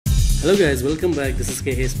Hello guys, welcome back. This is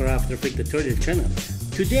KHS for After Effects tutorial channel.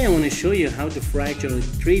 Today I want to show you how to fracture a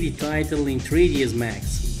 3D title in 3ds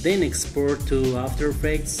Max, then export to After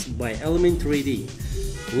Effects by Element 3D.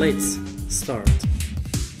 Let's start.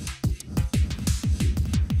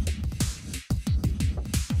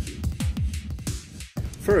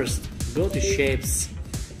 First, go to Shapes,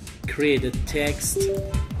 create a text,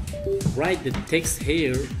 write the text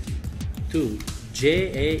here to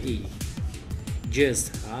JAE.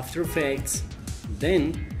 Just After Effects,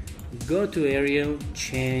 then go to Area,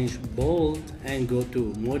 change bold and go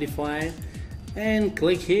to Modify and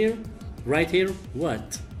click here, right here,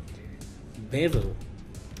 what? Bevel.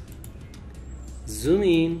 Zoom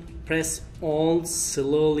in, press Alt,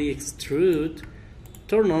 slowly extrude,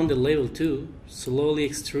 turn on the level 2, slowly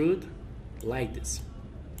extrude like this.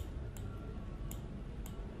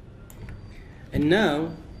 And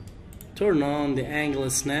now turn on the angle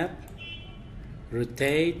snap,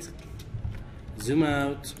 rotate, zoom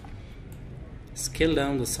out, scale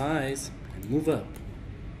down the size and move up.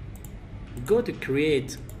 Go to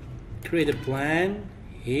create a plan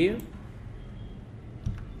here.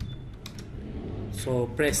 So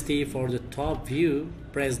press T for the top view,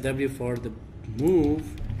 press W for the move,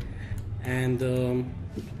 and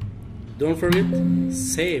don't forget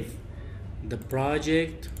save the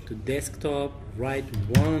project to desktop, write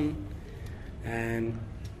 1 and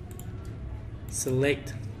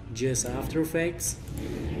select just After Effects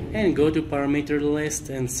and go to parameter list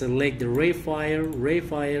and select the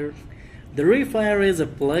Rayfire. The Rayfire is a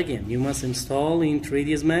plugin you must install in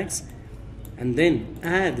 3ds Max, and then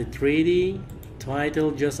add the 3D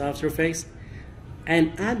title just After Effects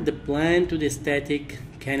and add the plan to the static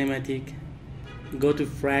kinematic. Go to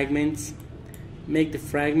fragments, make the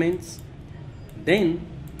fragments, then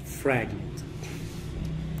fragment,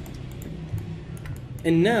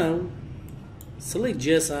 and now select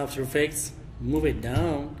just After Effects, move it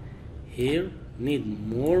down here, need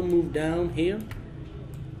more move down here.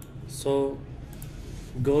 So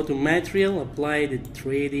go to material, apply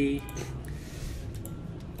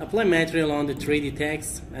material on the 3D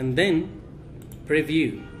text and then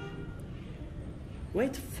preview.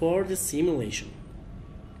 Wait for the simulation.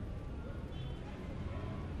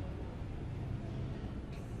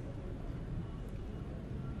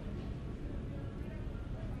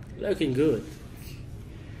 Looking good.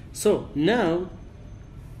 So now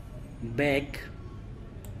back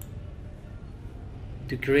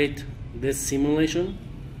to create this simulation.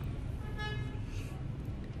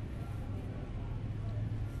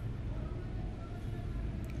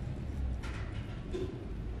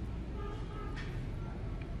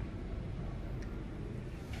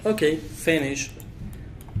 Okay, finish.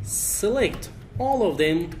 Select all of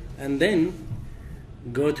them and then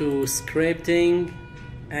go to scripting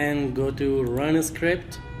and go to run a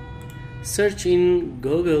script. Search in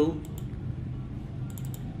Google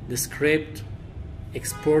the script,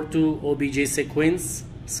 export to OBJ sequence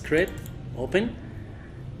script, open,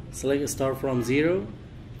 select start from 0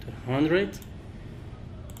 to 100,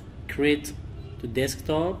 create to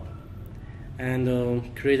desktop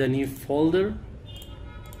and create a new folder,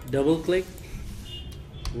 double click,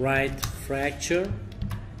 write fracture,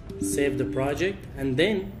 save the project and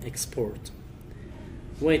then export.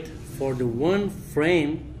 Wait for the 1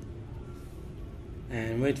 frame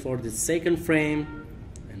and wait for the 2nd frame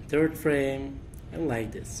and 3rd frame and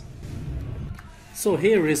like this. So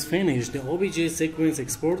here is finished, the OBJ sequence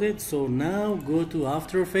exported. So now go to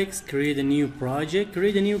After Effects, create a new project,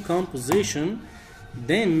 create a new composition,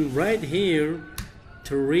 then right here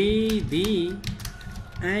 3D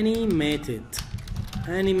animated,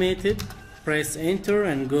 press enter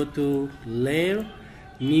and go to layer,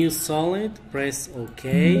 new solid, press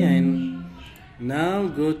OK, and now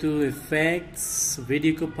go to effects,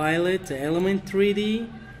 video copilot, element 3D.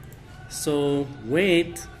 So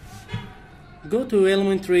wait, go to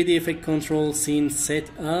element 3D effect control scene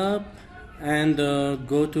setup and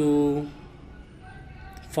go to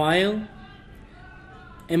file,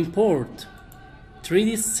 import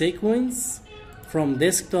 3D sequence from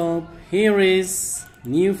desktop. Here is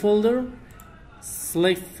new folder,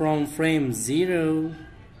 select from frame 0,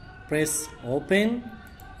 press open,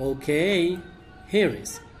 OK. Here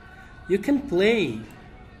is, you can play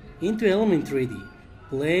into element 3D,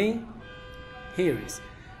 play, here is,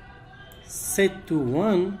 set to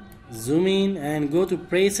 1, zoom in and go to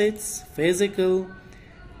presets, physical,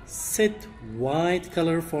 set white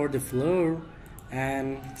color for the floor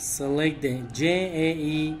and select the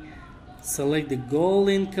JAE, select the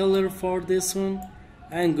golden color for this one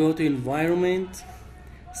and go to environment,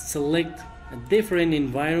 select a different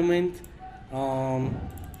environment,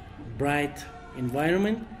 bright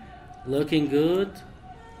environment, looking good.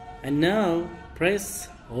 And now press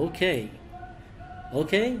OK.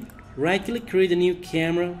 OK, right click, create a new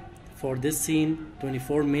camera for this scene,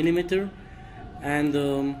 24mm, and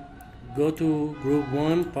go to group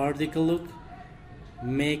 1, particle look,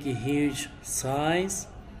 make a huge size.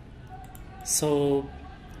 So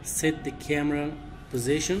set the camera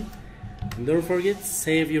position, and don't forget,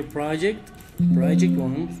 save your project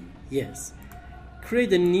 1. Yes,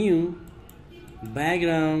 create a new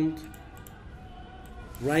background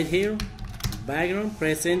right here, background,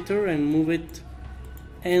 press enter and move it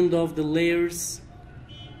end of the layers.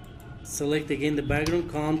 Select again the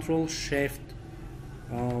background, Ctrl Shift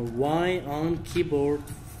Y on keyboard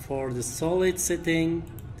for the solid setting,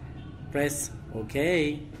 press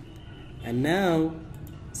OK, and now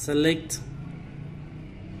select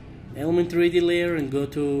element 3D layer and go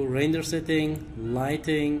to render setting,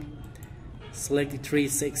 lighting, select the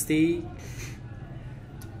 360,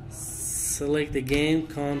 select again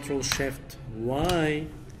Ctrl Shift Y,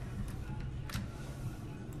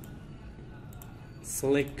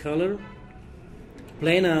 select color,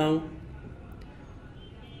 play now.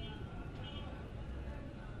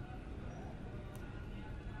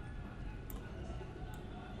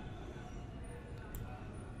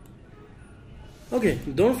 Okay,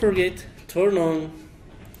 don't forget, turn on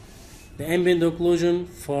the ambient occlusion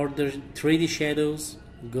for the 3D shadows.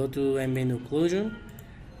 Go to ambient occlusion,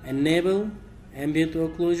 enable ambient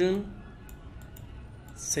occlusion,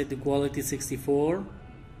 set the quality 64,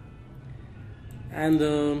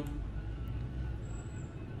 and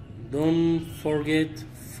don't forget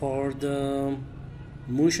for the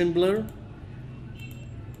motion blur,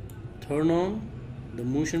 turn on the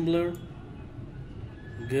motion blur.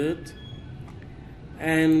 Good.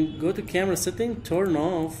 And go to camera setting, turn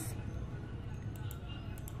off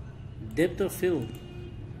depth of field,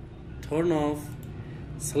 turn off,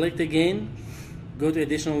 select again, go to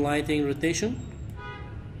additional lighting, rotation,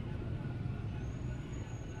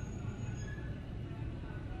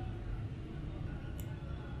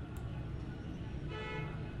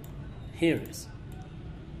 here is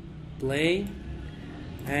play,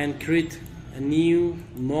 and create a new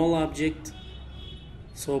null object.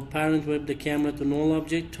 So parent web the camera to null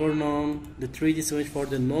object, turn on the 3D switch for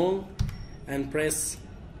the null and press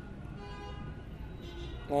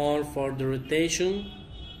R for the rotation,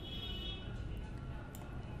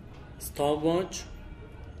 stopwatch,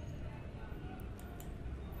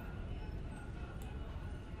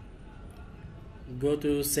 go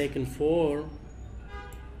to second 4,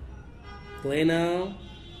 play now,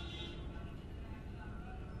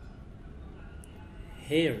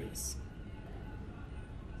 here is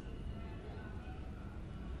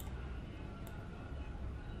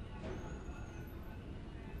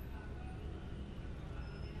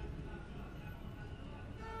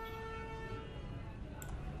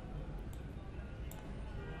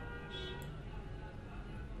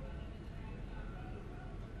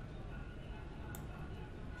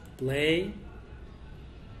play.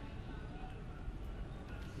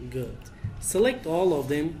 Good. Select all of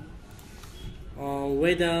them,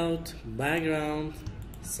 without background,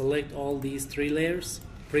 select all these 3 layers,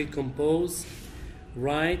 pre-compose,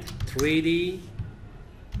 right 3D,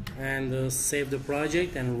 and save the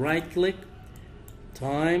project, and right click,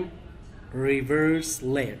 time, reverse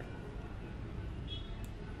layer.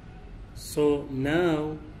 So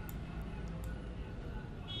now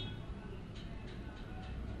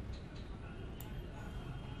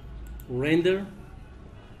render,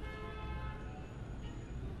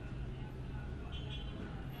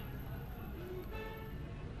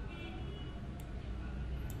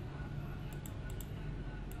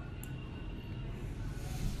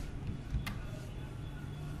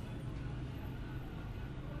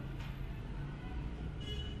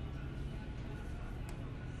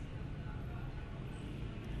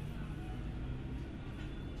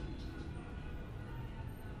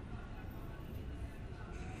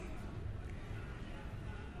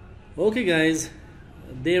 okay guys,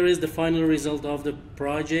 there is the final result of the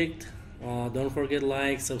project. Don't forget,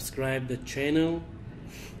 like, subscribe the channel.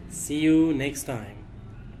 See you next time.